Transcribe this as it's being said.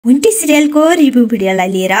भुन्टी सिरियलको review भिडियोलाई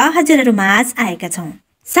लिएर हजुरहरुमाझ आएका छौं।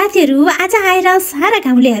 साथीहरु, आज आएर सारा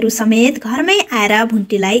गाउँलेहरु समेत घरमै आएर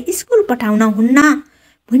भुन्टीलाई स्कुल पठाउन हुन्न।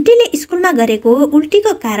 भुन्टीले स्कुलमा गरेको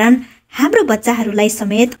उल्टीको कारण हाम्रो बच्चाहरुलाई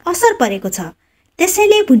समेत असर परेको छ।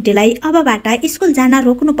 त्यसैले भुन्टीलाई अबबाट स्कुल जान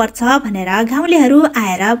रोक्नुपर्छ भनेर गाउँलेहरु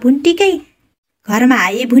आएर भुन्टीकै घरमा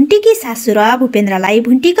आई भुन्टीकी सासु र भूपेन्द्रलाई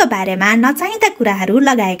भुन्टीको बारेमा नचाहिँदा कुराहरु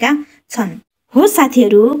लगाएका छन्। हो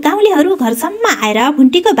साथीहरु, गाउँलेहरु घरसम्म आएर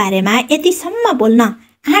भुन्टीको बारेमा यतिसम्म बोल्न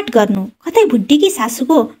आँट गर्नु कतै भुन्टीकी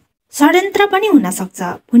सासुको षड्यन्त्र पनि हुन सक्छ।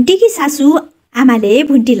 भुन्टीकी सासु आमाले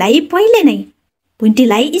भुन्टीलाई पहिले नै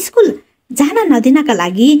भुन्टीलाई स्कुल जान नदिनका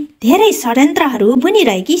लागि धेरै षड्यन्त्रहरु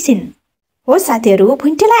बुनिरहेकी छिन्। हो साथीहरु,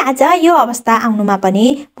 भुन्टीलाई आज यो अवस्था आउनुमा पनि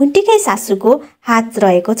भुन्टीकै सासुको हात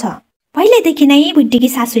रहेको छ। पहिलेदेखि नै भुन्टीकी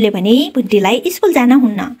सासुले भने भुन्टीलाई स्कुल जान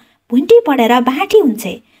हुन्न, भुन्टी पढेर बाठी हुन्छ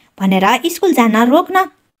भनेर स्कुल जान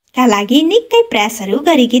रोक्नका लागि निकै प्रयासहरु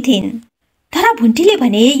गरेकी थिइन्। तर भुन्टीले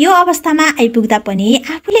भने यो अवस्थामा आइपुग्दा पनि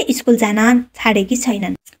आफूले स्कुल जान छाडेकी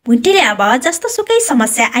छैनन्। भुन्टीले अब जस्तोसुकै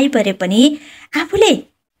समस्या आइपरे पनि आफूले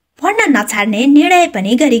पढ्न नछाड्ने निर्णय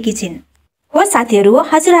पनि गरेकी छिन्। हो साथीहरु,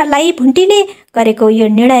 हजुरहरुलाई भुन्टीले गरेको यो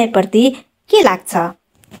निर्णयप्रति के लाग्छ?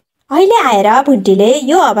 अहिले आएर भुन्टीले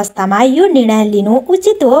यो अवस्थामा यो निर्णय लिनु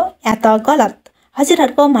उचित हो या त गलत?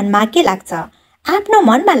 हजुरहरुको मनमा के लाग्छ? आफ्नो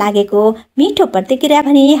मनमा लागेको मिठो प्रतिक्रिया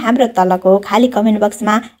पनि हाम्रो तलको खाली कमेन्ट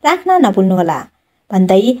बक्समा राख्न नभुल्नुहोला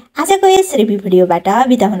भन्दै आजको यस रिभ्यू भिडियोबाट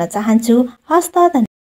बिदा हुन चाहन्छु। हस्त।